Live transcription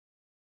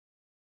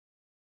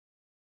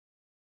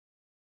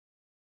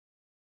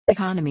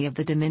Economy of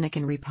the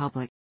Dominican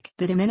Republic.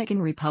 The Dominican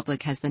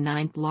Republic has the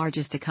ninth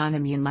largest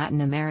economy in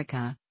Latin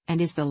America, and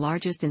is the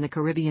largest in the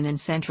Caribbean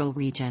and Central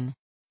region.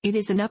 It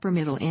is an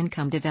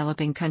upper-middle-income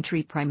developing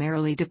country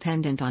primarily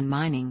dependent on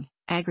mining,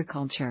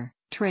 agriculture,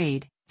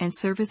 trade, and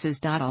services.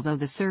 Although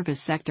the service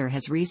sector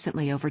has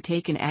recently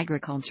overtaken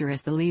agriculture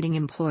as the leading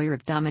employer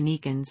of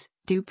Dominicans,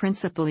 due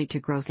principally to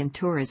growth in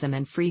tourism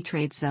and free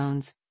trade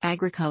zones,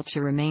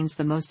 agriculture remains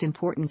the most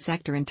important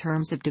sector in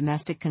terms of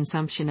domestic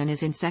consumption and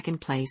is in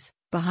second place,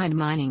 behind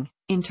mining,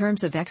 in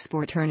terms of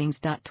export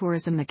earnings.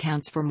 Tourism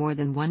accounts for more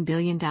than $1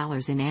 billion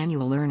in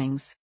annual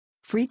earnings.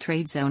 Free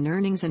trade zone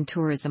earnings and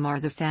tourism are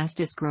the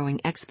fastest growing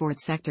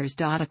export sectors.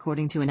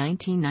 According to a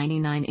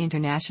 1999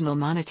 International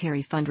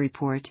Monetary Fund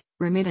report,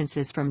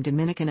 remittances from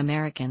Dominican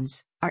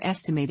Americans are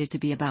estimated to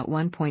be about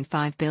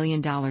 $1.5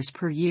 billion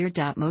per year.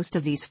 Most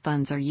of these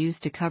funds are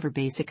used to cover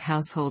basic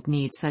household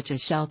needs such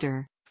as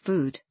shelter,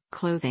 food,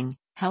 clothing,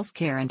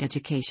 healthcare, and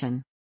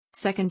education.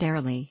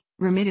 Secondarily,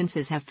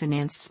 remittances have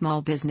financed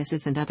small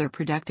businesses and other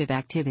productive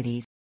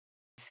activities.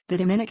 The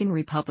Dominican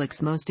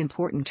Republic's most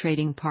important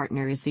trading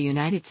partner is the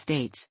United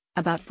States,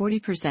 about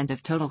 40%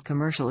 of total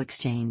commercial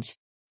exchange.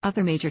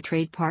 Other major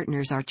trade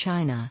partners are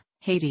China,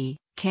 Haiti,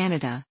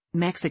 Canada,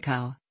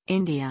 Mexico,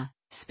 India,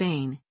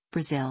 Spain,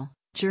 Brazil,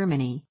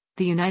 Germany,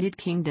 the United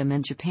Kingdom,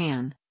 and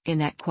Japan, in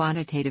that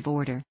quantitative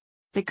order.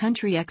 The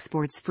country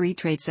exports free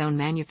trade zone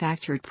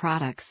manufactured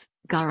products,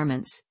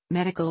 garments,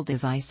 medical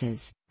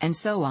devices, and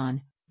so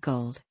on,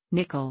 gold,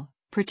 nickel,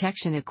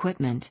 protection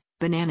equipment,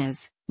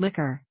 bananas,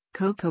 liquor,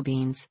 cocoa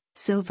beans,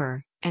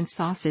 silver, and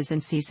sauces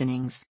and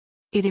seasonings.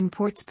 It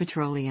imports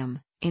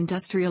petroleum,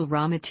 industrial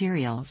raw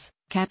materials,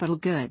 capital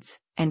goods,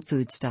 and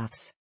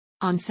foodstuffs.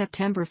 On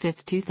September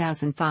 5,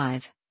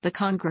 2005, the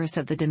Congress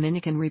of the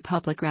Dominican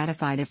Republic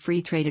ratified a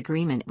free trade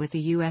agreement with the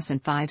U.S.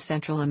 and 5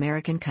 Central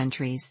American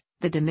countries,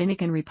 the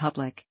Dominican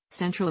Republic,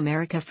 Central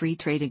America Free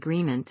Trade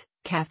Agreement,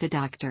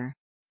 CAFTA.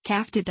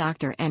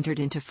 CAFTA entered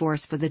into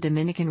force for the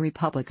Dominican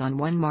Republic on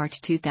 1 March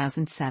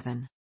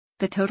 2007.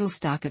 The total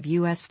stock of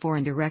U.S.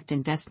 foreign direct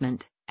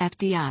investment,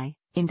 FDI,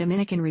 in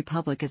Dominican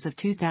Republic as of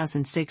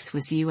 2006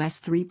 was US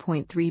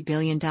 $3.3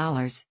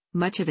 billion,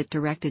 much of it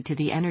directed to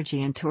the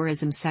energy and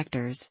tourism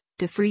sectors,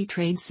 to free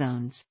trade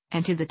zones,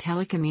 and to the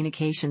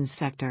telecommunications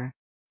sector.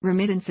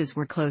 Remittances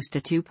were close to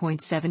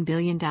 $2.7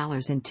 billion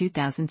in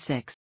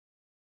 2006.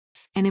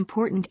 An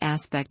important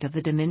aspect of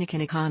the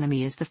Dominican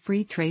economy is the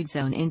free trade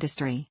zone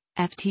industry,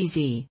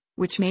 FTZ,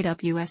 which made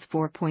up US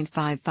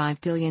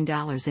 $4.55 billion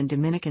in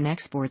Dominican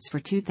exports for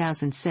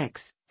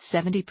 2006,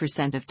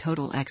 70% of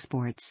total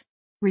exports.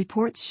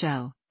 Reports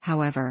show,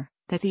 however,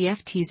 that the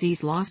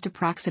FTZs lost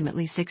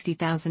approximately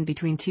 60,000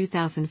 between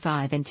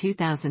 2005 and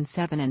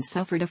 2007 and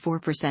suffered a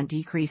 4%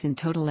 decrease in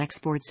total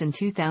exports in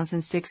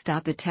 2006.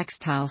 The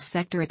textiles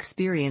sector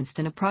experienced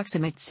an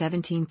approximate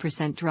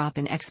 17% drop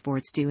in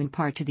exports due in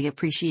part to the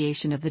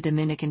appreciation of the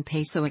Dominican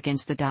peso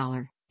against the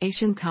dollar,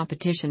 Asian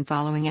competition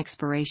following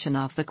expiration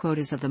of the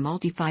quotas of the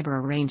multi-fiber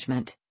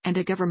arrangement, and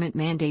a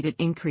government-mandated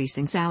increase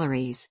in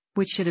salaries,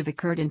 which should have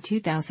occurred in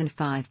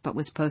 2005 but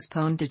was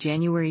postponed to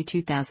January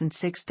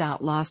 2006.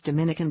 Lost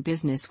Dominican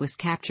business was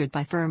captured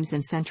by firms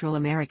in Central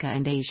America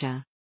and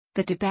Asia.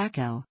 The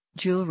tobacco,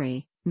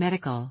 jewelry,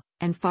 medical,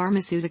 and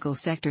pharmaceutical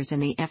sectors in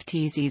the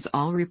FTZs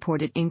all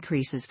reported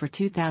increases for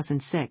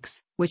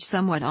 2006, which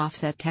somewhat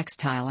offset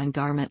textile and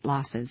garment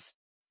losses.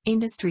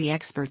 Industry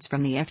experts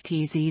from the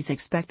FTZs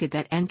expected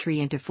that entry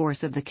into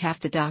force of the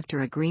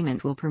CAFTA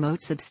agreement will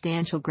promote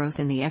substantial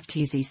growth in the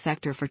FTZ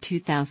sector for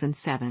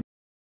 2007.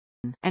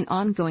 An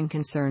ongoing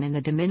concern in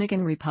the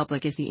Dominican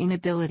Republic is the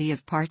inability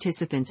of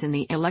participants in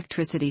the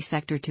electricity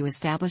sector to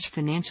establish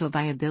financial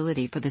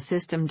viability for the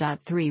system.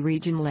 3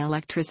 regional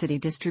electricity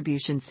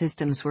distribution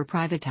systems were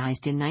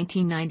privatized in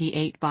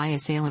 1998 via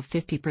sale of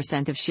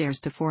 50% of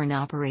shares to foreign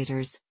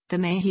operators. The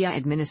Mejia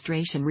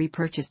administration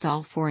repurchased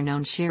all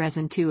foreign-owned shares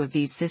in 2 of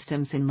these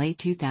systems in late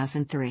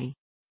 2003.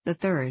 The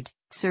third,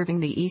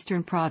 serving the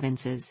eastern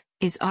provinces,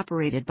 is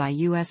operated by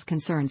U.S.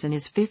 concerns and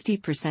is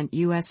 50%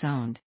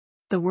 U.S.-owned.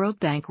 The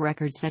World Bank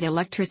records that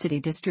electricity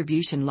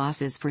distribution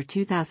losses for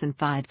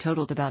 2005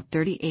 totaled about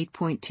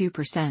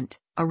 38.2%,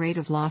 a rate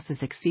of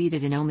losses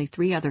exceeded in only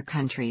 3 other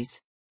countries.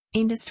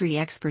 Industry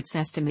experts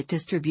estimate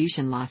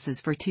distribution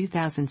losses for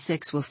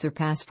 2006 will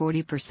surpass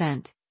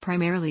 40%,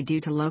 primarily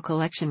due to low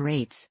collection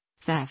rates,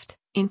 theft,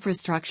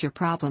 infrastructure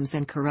problems,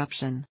 and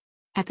corruption.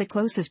 At the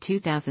close of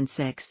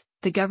 2006,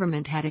 the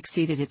government had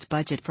exceeded its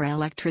budget for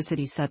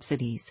electricity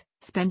subsidies,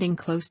 spending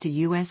close to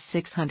US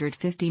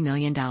 $650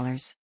 million.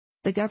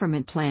 The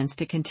government plans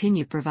to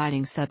continue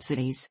providing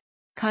subsidies.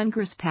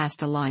 Congress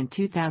passed a law in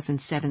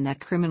 2007 that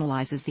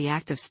criminalizes the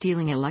act of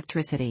stealing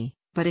electricity,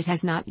 but it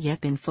has not yet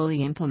been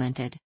fully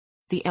implemented.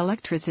 The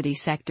electricity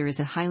sector is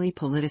a highly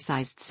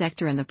politicized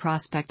sector, and the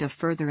prospect of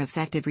further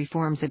effective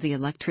reforms of the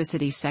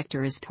electricity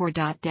sector is poor.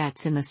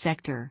 Debts in the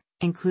sector,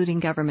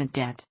 including government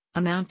debt,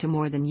 amount to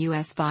more than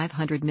US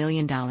 $500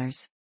 million.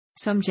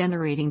 Some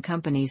generating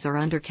companies are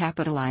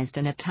undercapitalized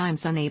and at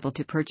times unable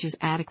to purchase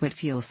adequate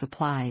fuel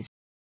supplies.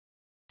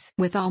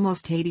 With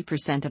almost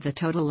 80% of the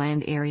total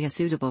land area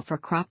suitable for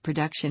crop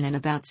production and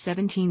about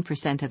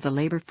 17% of the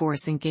labor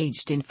force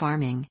engaged in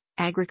farming,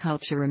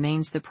 agriculture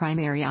remains the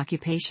primary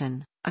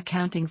occupation,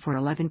 accounting for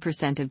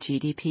 11% of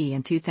GDP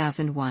in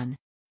 2001.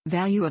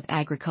 Value of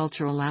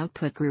agricultural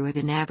output grew at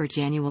an average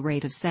annual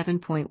rate of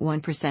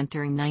 7.1%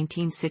 during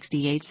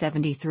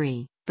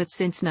 1968-73, but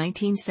since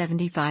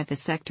 1975 the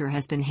sector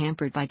has been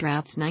hampered by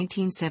droughts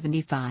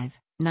 1975,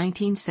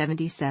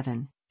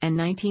 1977, and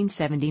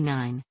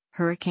 1979,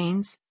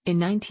 hurricanes, in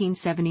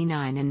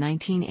 1979 and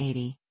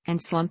 1980,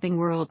 and slumping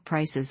world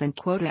prices and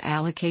quota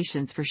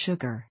allocations for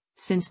sugar,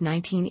 since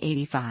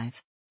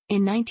 1985.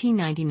 In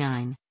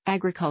 1999,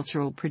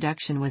 agricultural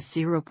production was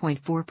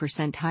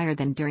 0.4% higher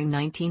than during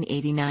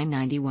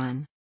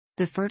 1989-91.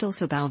 The fertile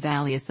Cibao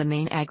Valley is the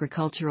main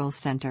agricultural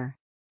center.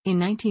 In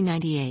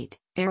 1998,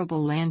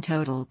 arable land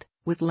totaled,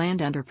 with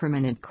land under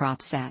permanent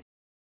crop set.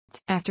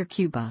 After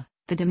Cuba,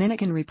 the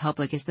Dominican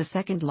Republic is the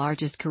second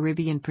largest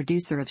Caribbean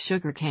producer of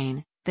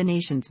sugarcane, the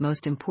nation's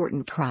most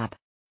important crop.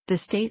 The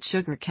State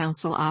Sugar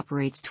Council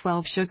operates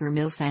 12 sugar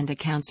mills and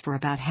accounts for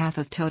about half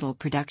of total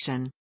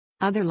production.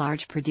 Other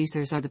large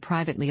producers are the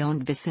privately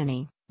owned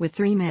Vicini, with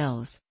 3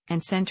 mills,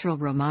 and Central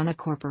Romana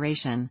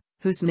Corporation,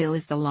 whose mill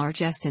is the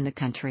largest in the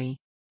country.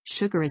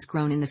 Sugar is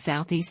grown in the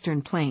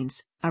southeastern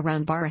plains,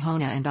 around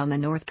Barahona and on the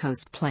North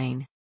Coast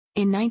Plain.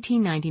 In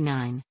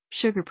 1999,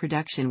 sugar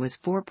production was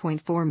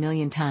 4.4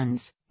 million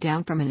tons,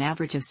 down from an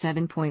average of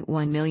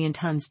 7.1 million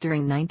tons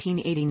during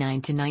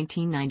 1989 to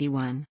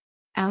 1991.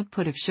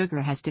 Output of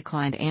sugar has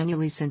declined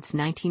annually since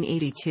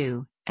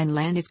 1982, and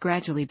land is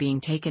gradually being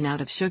taken out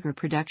of sugar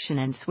production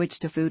and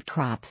switched to food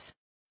crops.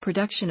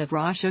 Production of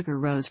raw sugar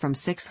rose from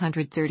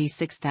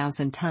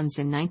 636,000 tons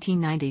in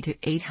 1990 to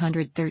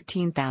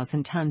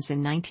 813,000 tons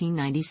in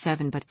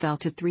 1997 but fell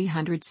to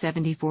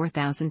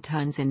 374,000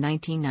 tons in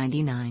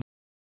 1999.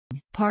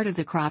 Part of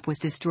the crop was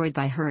destroyed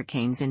by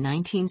hurricanes in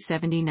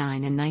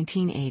 1979 and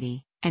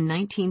 1980, and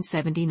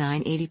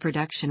 1979-80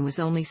 production was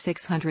only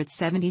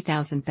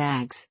 670,000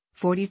 bags,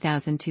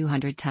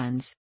 40,200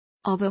 tons.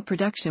 Although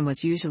production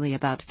was usually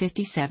about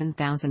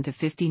 57,000 to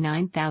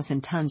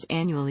 59,000 tons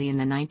annually in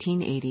the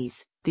 1980s,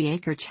 the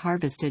acreage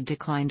harvested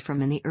declined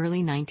from in the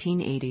early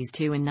 1980s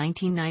to in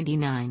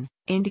 1999,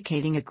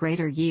 indicating a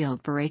greater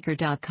yield per acre.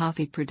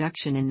 Coffee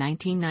production in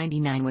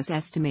 1999 was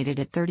estimated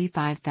at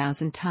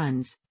 35,000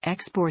 tons.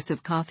 Exports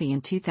of coffee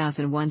in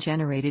 2001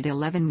 generated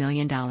 $11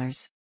 million.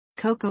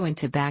 Cocoa and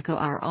tobacco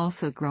are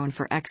also grown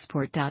for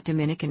export.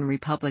 Dominican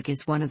Republic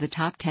is one of the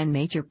top 10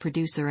 major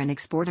producer and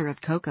exporter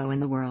of cocoa in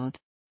the world.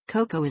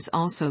 Cocoa is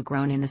also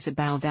grown in the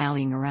Cibao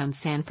Valley around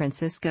San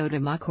Francisco de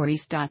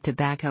Macorís.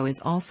 Tobacco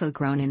is also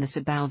grown in the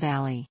Cibao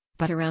Valley,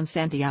 but around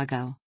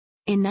Santiago.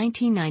 In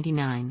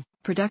 1999,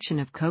 production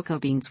of cocoa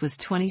beans was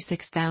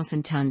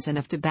 26,000 tons and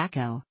of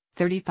tobacco,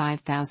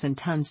 35,000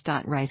 tons.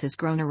 Rice is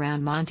grown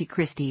around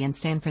Montecristi and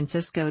San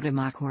Francisco de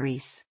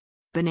Macorís.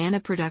 Banana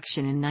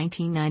production in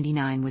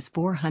 1999 was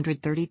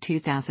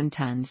 432,000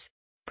 tons.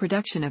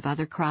 Production of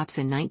other crops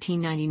in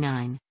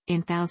 1999,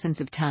 in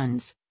thousands of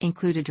tons,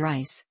 included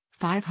rice,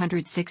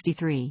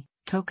 563,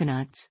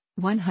 coconuts,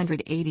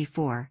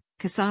 184,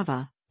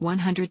 cassava,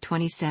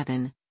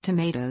 127,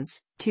 tomatoes,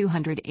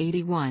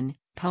 281,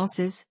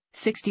 pulses,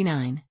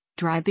 69,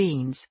 dry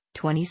beans,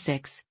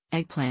 26,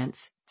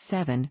 eggplants,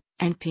 7,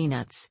 and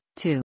peanuts,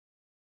 2.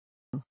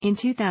 In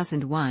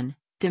 2001,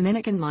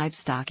 Dominican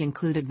livestock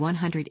included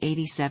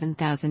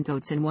 187,000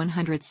 goats and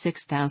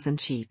 106,000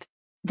 sheep.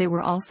 There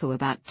were also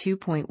about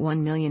 2.1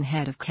 million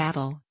head of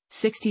cattle,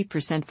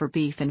 60% for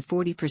beef and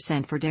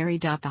 40% for dairy.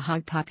 The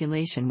hog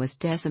population was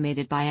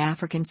decimated by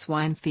African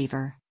swine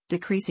fever,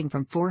 decreasing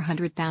from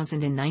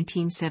 400,000 in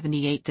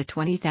 1978 to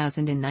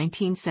 20,000 in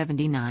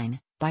 1979.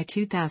 By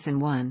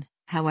 2001,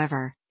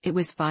 however, it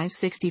was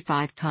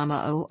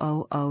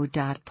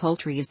 565,000.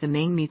 Poultry is the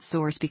main meat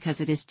source because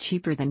it is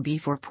cheaper than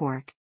beef or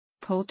pork.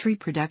 Poultry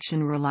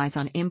production relies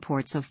on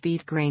imports of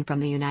feed grain from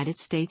the United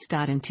States.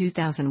 In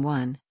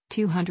 2001,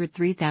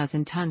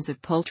 203,000 tons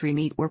of poultry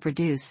meat were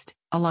produced,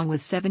 along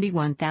with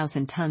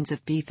 71,000 tons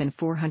of beef and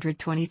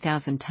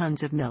 420,000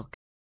 tons of milk.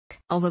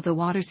 Although the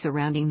waters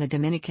surrounding the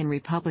Dominican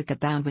Republic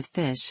abound with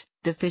fish,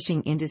 the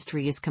fishing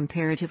industry is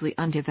comparatively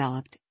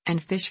undeveloped,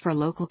 and fish for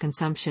local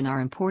consumption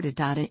are imported.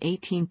 In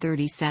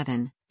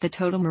 1837, the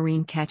total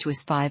marine catch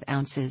was 5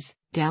 ounces,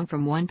 down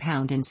from 1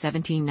 pound in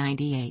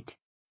 1798.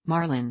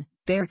 Marlin,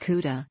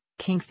 barracuda,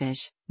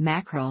 kingfish,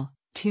 mackerel,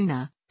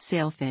 tuna,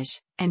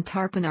 sailfish, and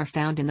tarpon are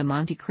found in the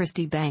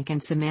Montecristi Bank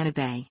and Samana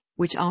Bay,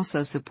 which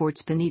also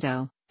supports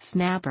bonito,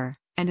 snapper,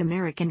 and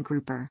American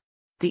grouper.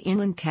 The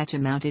inland catch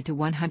amounted to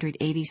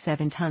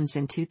 187 tons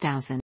in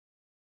 2000.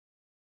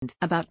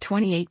 About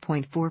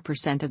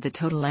 28.4% of the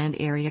total land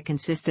area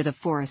consisted of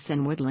forests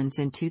and woodlands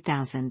in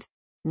 2000.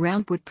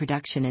 Roundwood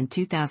production in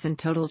 2000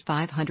 totaled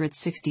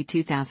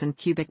 562,000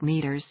 cubic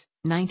meters,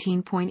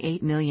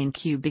 19.8 million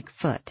cubic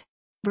foot.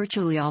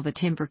 Virtually all the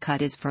timber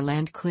cut is for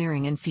land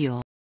clearing and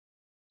fuel.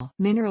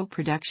 Mineral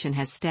production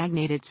has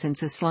stagnated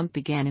since a slump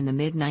began in the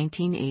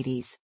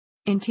mid-1980s.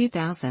 In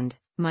 2000,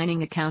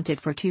 Mining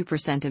accounted for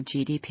 2% of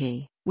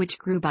GDP, which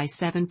grew by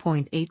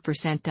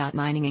 7.8%.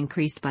 Mining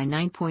increased by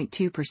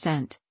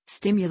 9.2%,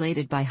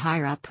 stimulated by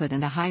higher output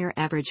and a higher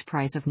average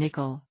price of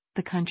nickel,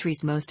 the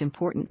country's most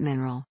important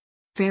mineral.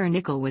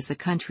 Ferronickel was the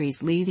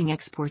country's leading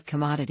export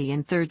commodity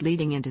and third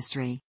leading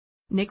industry.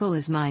 Nickel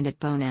is mined at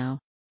Bonao.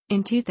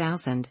 In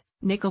 2000,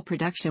 nickel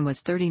production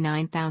was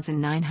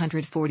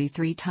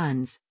 39,943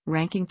 tons,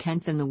 ranking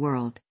 10th in the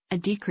world, a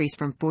decrease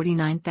from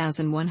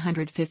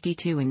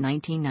 49,152 in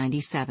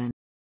 1997.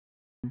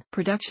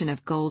 Production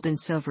of gold and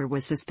silver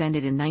was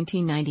suspended in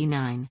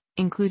 1999,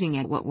 including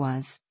at what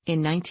was,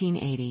 in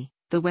 1980,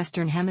 the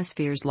Western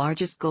Hemisphere's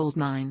largest gold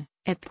mine,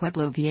 at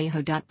Pueblo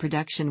Viejo.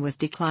 Production was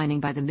declining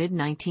by the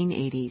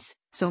mid-1980s,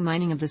 so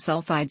mining of the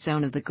sulfide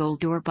zone of the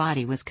gold ore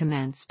body was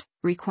commenced,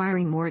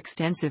 requiring more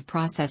extensive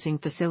processing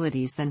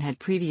facilities than had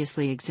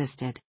previously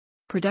existed.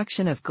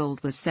 Production of gold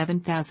was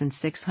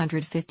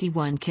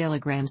 7,651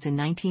 kilograms in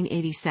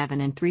 1987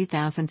 and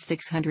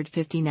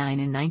 3,659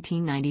 in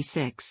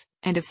 1996,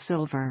 and of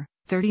silver,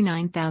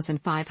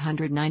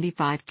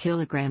 39,595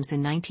 kilograms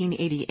in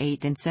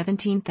 1988 and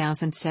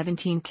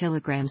 17,017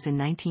 kilograms in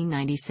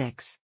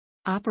 1996.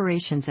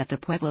 Operations at the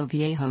Pueblo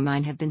Viejo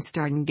mine have been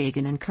starting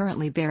and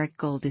currently Barrick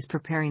Gold is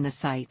preparing the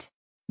site.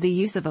 The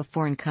use of a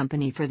foreign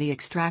company for the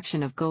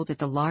extraction of gold at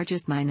the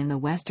largest mine in the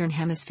Western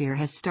Hemisphere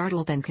has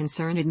startled and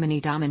concerned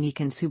many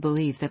Dominicans who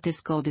believe that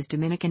this gold is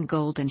Dominican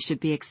gold and should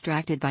be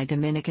extracted by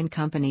Dominican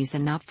companies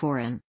and not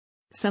foreign.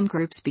 Some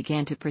groups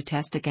began to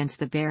protest against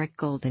the Barrick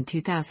Gold in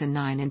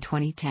 2009 and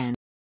 2010.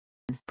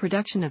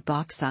 Production of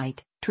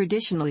bauxite,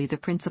 traditionally the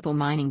principal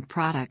mining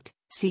product,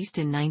 ceased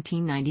in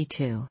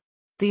 1992.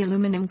 The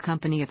Aluminum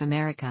Company of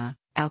America,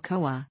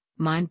 Alcoa,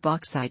 mined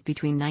bauxite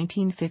between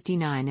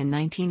 1959 and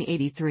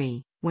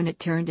 1983, when it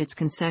turned its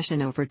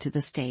concession over to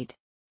the state.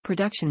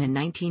 Production in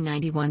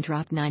 1991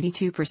 dropped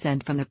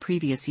 92% from the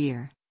previous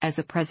year, as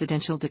a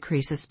presidential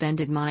decree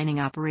suspended mining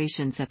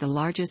operations at the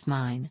largest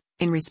mine,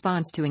 in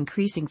response to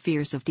increasing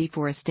fears of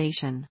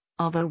deforestation,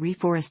 although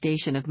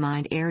reforestation of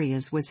mined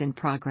areas was in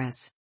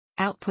progress.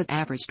 Output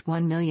averaged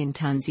 1 million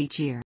tons each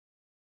year.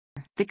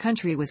 The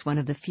country was one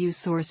of the few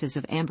sources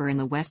of amber in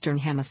the Western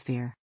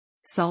Hemisphere.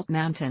 Salt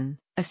Mountain,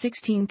 a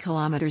 16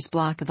 kilometers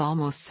block of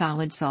almost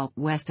solid salt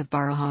west of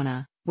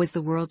Barahona, was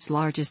the world's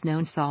largest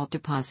known salt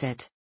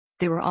deposit.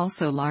 There were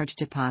also large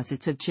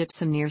deposits of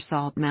gypsum near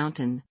Salt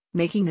Mountain,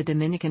 making the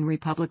Dominican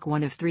Republic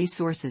one of 3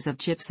 sources of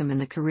gypsum in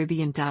the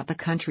Caribbean. The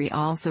country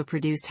also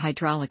produced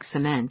hydraulic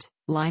cement,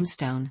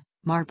 limestone,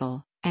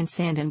 marble, and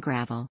sand and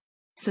gravel.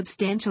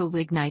 Substantial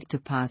lignite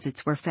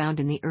deposits were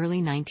found in the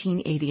early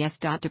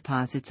 1980s.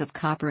 Deposits of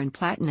copper and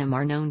platinum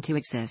are known to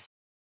exist.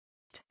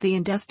 The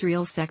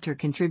industrial sector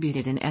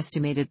contributed an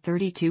estimated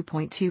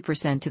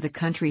 32.2% to the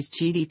country's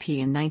GDP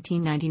in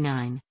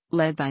 1999,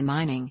 led by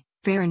mining,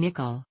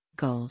 ferronickel,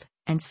 gold,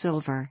 and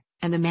silver,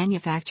 and the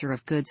manufacture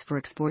of goods for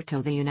export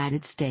to the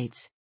United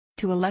States.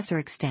 To a lesser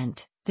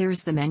extent, there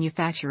is the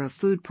manufacture of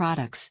food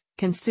products,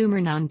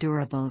 consumer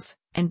non-durables,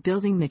 and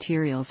building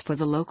materials for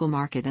the local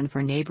market and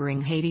for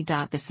neighboring Haiti.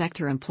 The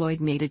sector employed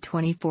made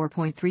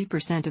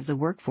 24.3% of the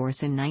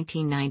workforce in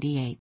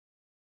 1998.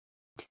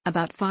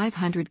 About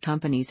 500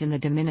 companies in the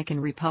Dominican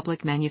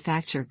Republic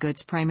manufacture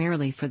goods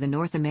primarily for the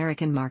North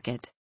American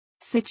market.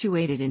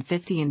 Situated in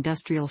 50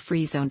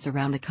 industrial-free zones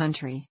around the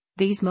country,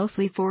 these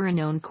mostly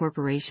foreign-owned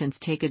corporations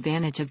take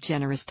advantage of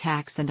generous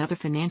tax and other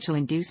financial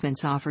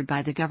inducements offered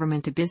by the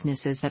government to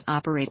businesses that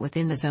operate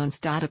within the zones.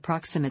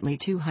 Approximately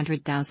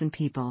 200,000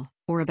 people,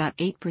 or about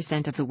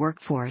 8% of the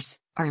workforce,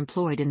 are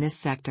employed in this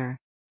sector.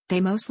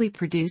 They mostly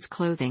produce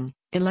clothing,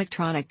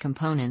 electronic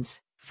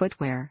components,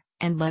 footwear,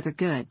 and leather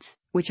goods,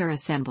 which are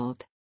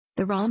assembled.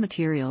 The raw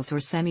materials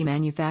or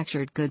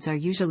semi-manufactured goods are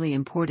usually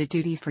imported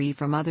duty-free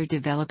from other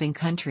developing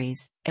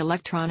countries.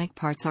 Electronic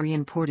parts are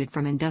imported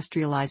from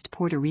industrialized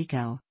Puerto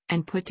Rico,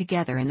 and put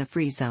together in the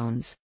free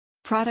zones.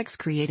 Products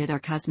created are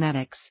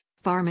cosmetics,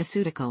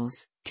 pharmaceuticals,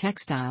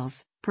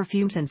 textiles,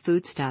 perfumes and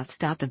foodstuffs.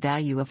 The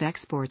value of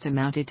exports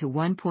amounted to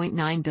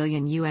 $1.9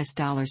 billion in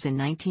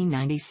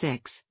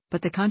 1996.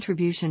 But the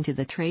contribution to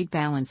the trade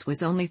balance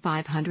was only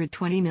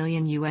 $520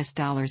 million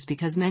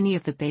because many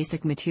of the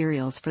basic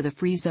materials for the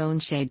free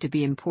zone had to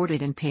be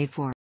imported and paid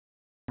for.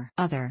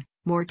 Other,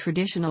 more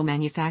traditional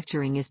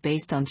manufacturing is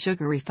based on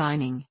sugar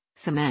refining,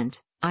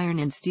 cement, iron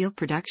and steel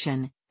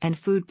production, and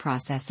food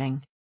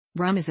processing.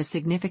 Rum is a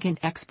significant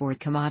export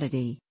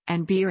commodity,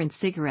 and beer and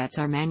cigarettes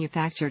are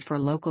manufactured for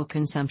local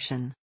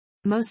consumption.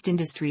 Most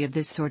industry of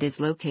this sort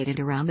is located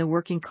around the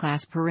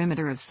working-class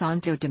perimeter of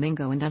Santo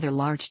Domingo and other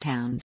large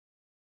towns.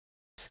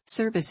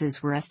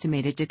 Services were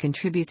estimated to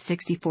contribute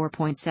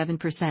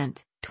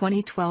 64.7%,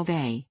 2012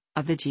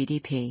 of the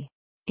GDP.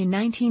 In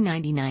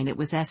 1999 it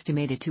was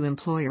estimated to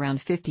employ around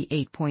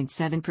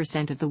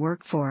 58.7% of the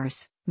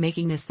workforce,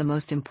 making this the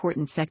most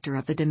important sector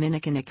of the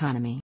Dominican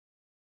economy.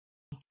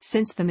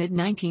 Since the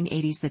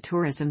mid-1980s the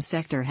tourism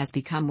sector has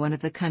become one of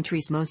the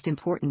country's most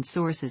important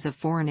sources of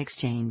foreign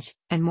exchange,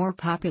 and more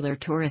popular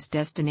tourist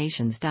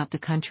destinations. The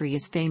country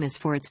is famous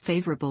for its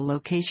favorable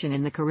location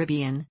in the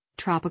Caribbean,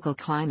 tropical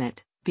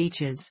climate,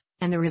 beaches,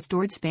 and the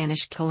restored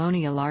Spanish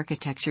colonial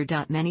architecture.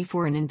 Many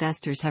foreign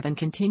investors have and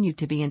continue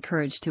to be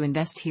encouraged to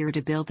invest here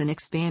to build and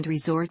expand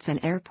resorts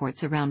and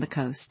airports around the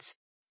coasts.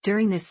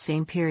 During this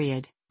same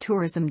period,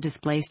 tourism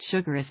displaced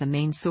sugar as the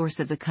main source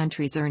of the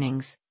country's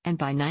earnings, and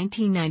by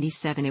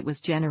 1997 it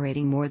was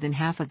generating more than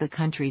half of the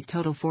country's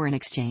total foreign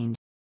exchange.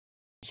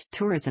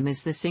 Tourism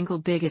is the single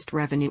biggest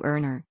revenue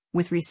earner,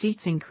 with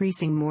receipts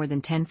increasing more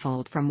than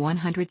tenfold from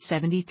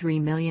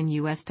 $173 million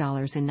in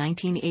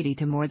 1980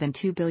 to more than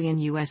 $2 billion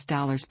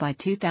by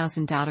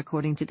 2000.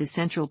 According to the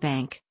central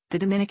bank, the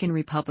Dominican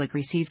Republic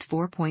received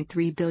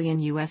 $4.3 billion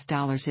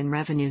in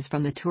revenues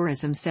from the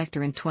tourism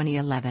sector in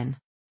 2011.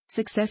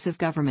 Successive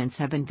governments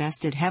have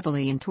invested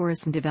heavily in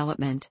tourism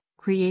development,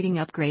 creating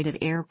upgraded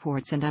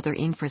airports and other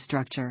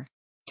infrastructure.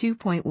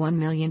 2.1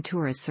 million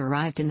tourists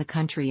arrived in the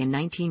country in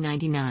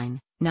 1999,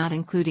 not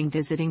including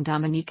visiting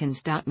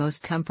Dominicans.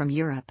 Most come from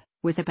Europe,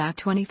 with about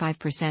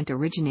 25%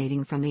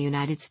 originating from the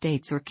United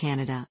States or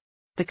Canada.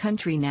 The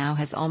country now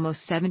has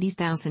almost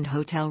 70,000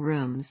 hotel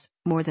rooms,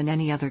 more than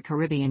any other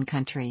Caribbean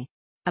country.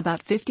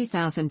 About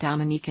 50,000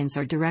 Dominicans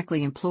are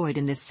directly employed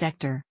in this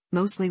sector,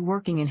 mostly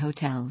working in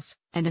hotels,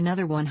 and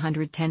another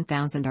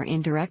 110,000 are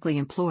indirectly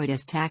employed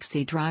as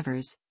taxi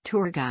drivers,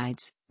 tour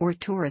guides, or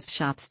tourist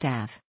shop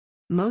staff.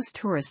 Most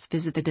tourists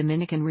visit the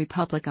Dominican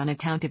Republic on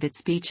account of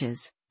its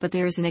beaches, but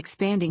there is an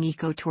expanding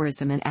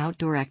ecotourism and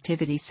outdoor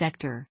activity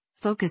sector,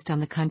 focused on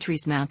the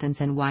country's mountains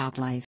and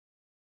wildlife.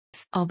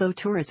 Although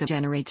tourism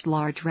generates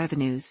large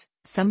revenues,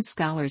 some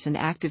scholars and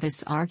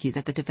activists argue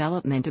that the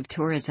development of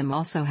tourism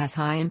also has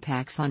high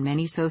impacts on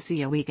many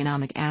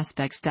socio-economic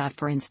aspects.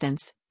 For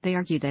instance, they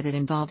argue that it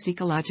involves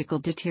ecological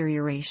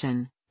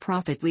deterioration,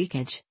 profit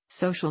leakage,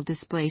 social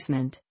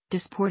displacement,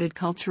 distorted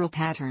cultural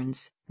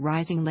patterns,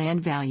 rising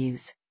land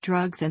values,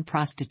 drugs and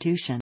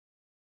prostitution.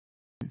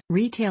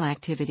 Retail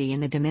activity in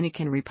the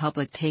Dominican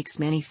Republic takes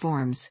many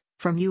forms,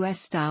 from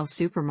U.S.-style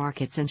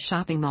supermarkets and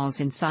shopping malls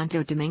in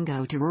Santo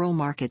Domingo to rural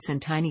markets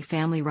and tiny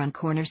family-run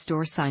corner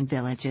store sign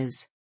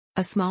villages.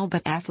 A small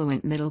but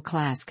affluent middle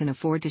class can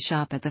afford to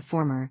shop at the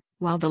former,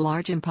 while the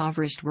large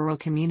impoverished rural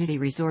community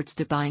resorts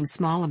to buying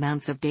small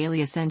amounts of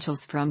daily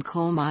essentials from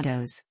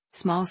colmados,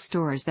 small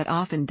stores that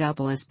often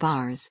double as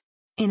bars.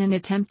 In an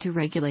attempt to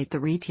regulate the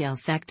retail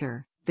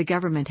sector, the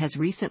government has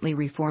recently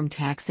reformed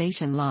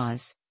taxation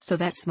laws, so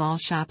that small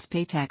shops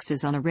pay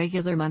taxes on a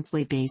regular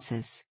monthly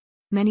basis.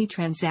 Many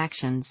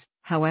transactions,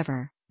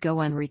 however, go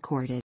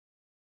unrecorded.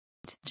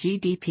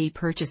 GDP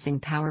purchasing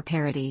power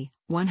parity,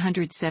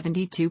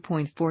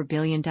 $172.4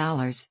 billion,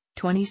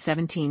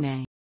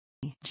 2017.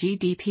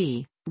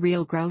 GDP,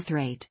 real growth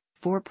rate,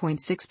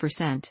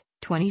 4.6%,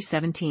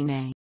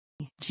 2017.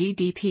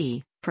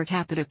 GDP, per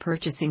capita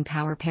purchasing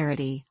power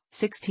parity,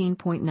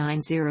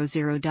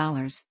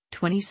 $16.900,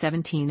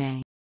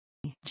 2017.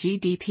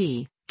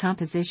 GDP,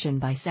 composition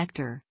by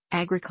sector,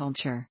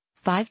 agriculture,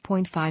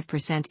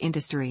 5.5%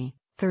 industry,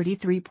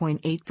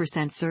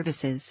 33.8%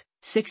 services,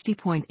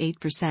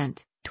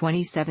 60.8%,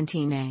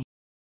 2017.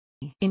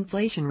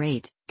 Inflation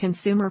rate,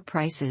 consumer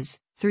prices,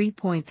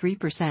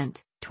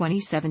 3.3%,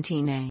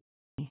 2017.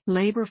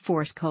 Labor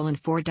force: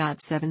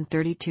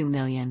 4.732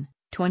 million,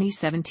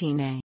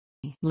 2017.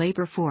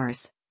 Labor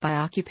force, by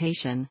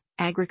occupation,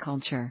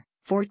 agriculture,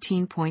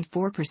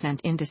 14.4%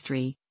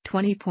 industry,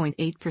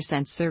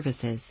 20.8%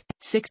 services,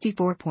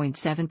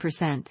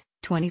 64.7%,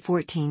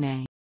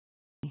 2014.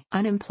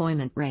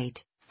 Unemployment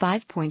rate,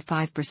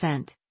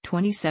 5.5%,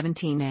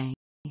 2017.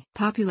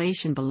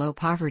 Population below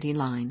poverty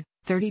line,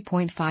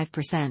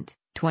 30.5%,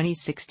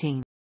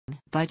 2016.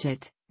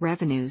 Budget,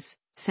 revenues,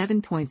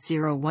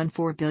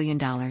 $7.014 billion.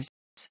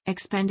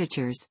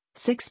 Expenditures,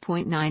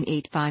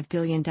 $6.985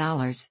 billion,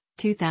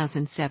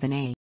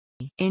 2007.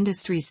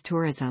 Industries: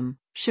 tourism,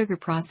 sugar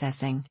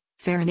processing,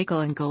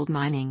 ferronickel and gold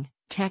mining,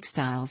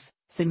 textiles,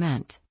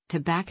 cement,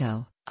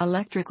 tobacco,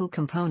 electrical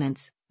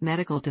components,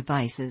 medical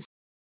devices.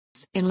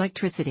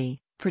 Electricity,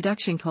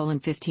 production: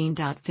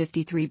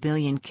 15.53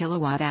 billion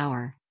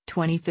kilowatt-hour,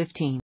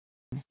 2015.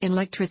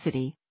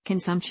 Electricity,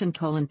 consumption: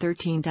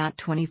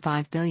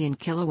 13.25 billion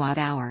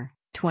kilowatt-hour,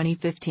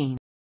 2015.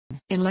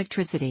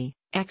 Electricity,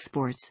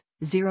 exports,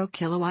 0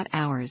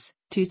 kilowatt-hours,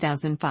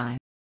 2005.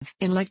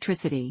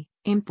 Electricity,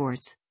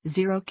 imports,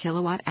 0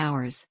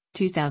 kilowatt-hours,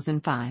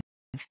 2005.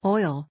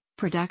 Oil,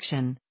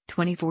 production,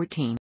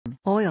 2014.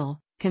 Oil,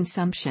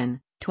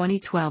 consumption,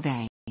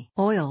 2012.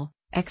 Oil,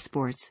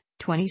 exports,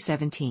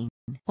 2017.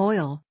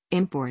 Oil,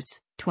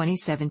 imports,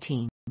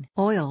 2017.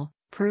 Oil,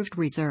 proved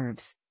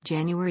reserves,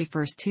 January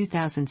 1,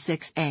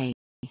 2006.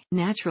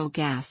 Natural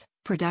gas,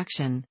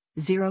 production,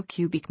 0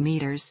 cubic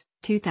meters,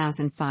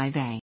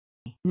 2005.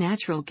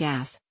 Natural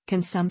gas,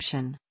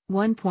 consumption,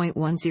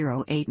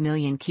 1.108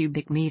 million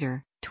cubic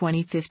meter,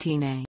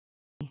 2015.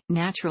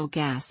 Natural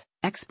gas,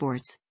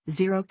 exports,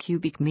 0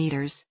 cubic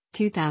meters,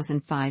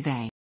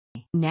 2005.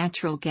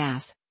 Natural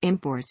gas,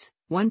 imports,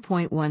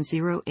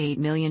 1.108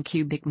 million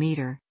cubic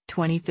meter,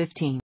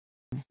 2015.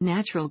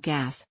 Natural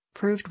gas,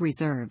 proved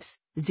reserves,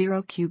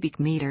 0 cubic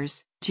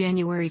meters,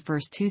 January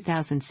 1,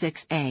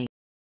 2006.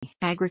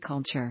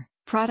 Agriculture,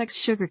 products: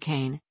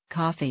 sugarcane,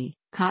 coffee,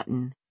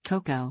 cotton,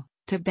 cocoa,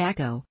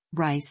 tobacco,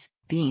 rice,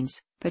 beans,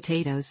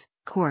 potatoes,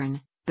 corn,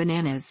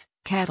 bananas,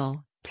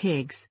 cattle,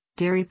 pigs,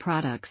 dairy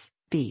products,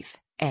 beef,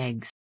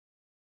 eggs.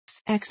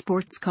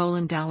 Exports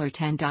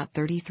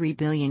 $10.33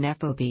 billion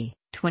FOB,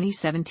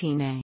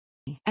 2017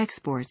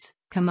 Exports,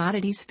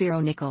 commodities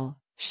ferronickel,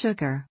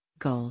 sugar,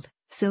 gold,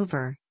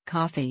 silver,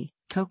 coffee,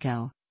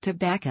 cocoa,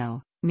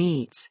 tobacco,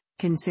 meats,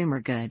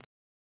 consumer goods.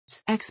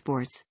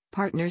 Exports,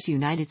 partners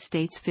United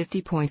States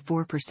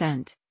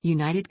 50.4%,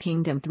 United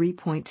Kingdom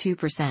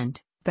 3.2%,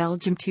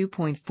 Belgium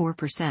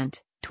 2.4%,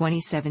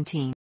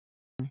 2017.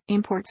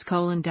 Imports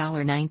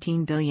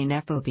 $19 billion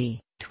FOB,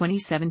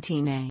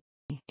 2017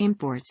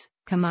 Imports,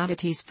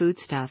 commodities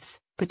foodstuffs,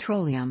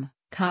 petroleum,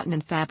 cotton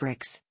and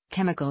fabrics,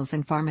 chemicals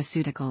and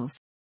pharmaceuticals.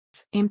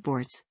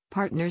 Imports,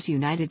 partners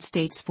United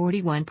States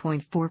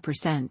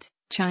 41.4%,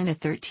 China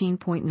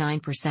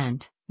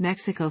 13.9%,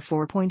 Mexico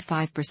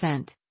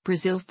 4.5%,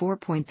 Brazil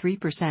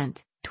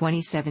 4.3%,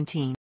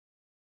 2017.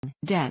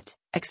 Debt,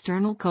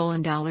 external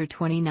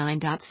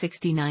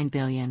 $29.69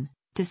 billion,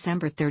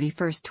 December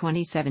 31,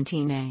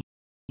 2017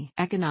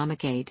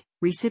 Economic aid,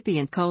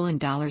 recipient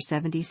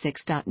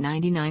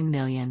 $76.99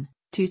 million,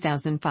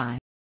 2005.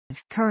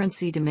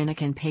 Currency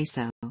Dominican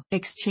peso,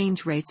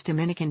 exchange rates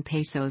Dominican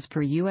pesos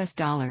per US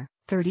dollar,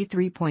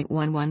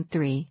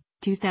 33.113,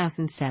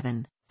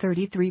 2007,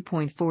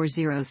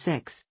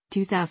 33.406,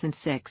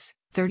 2006,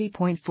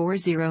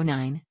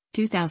 30.409,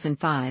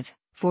 2005,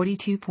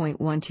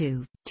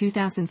 42.12,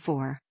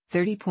 2004,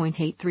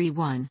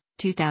 30.831,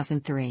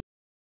 2003.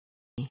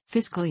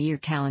 Fiscal year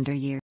calendar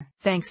year.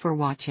 Thanks for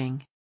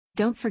watching.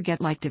 Don't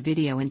forget like the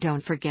video and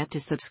don't forget to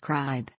subscribe.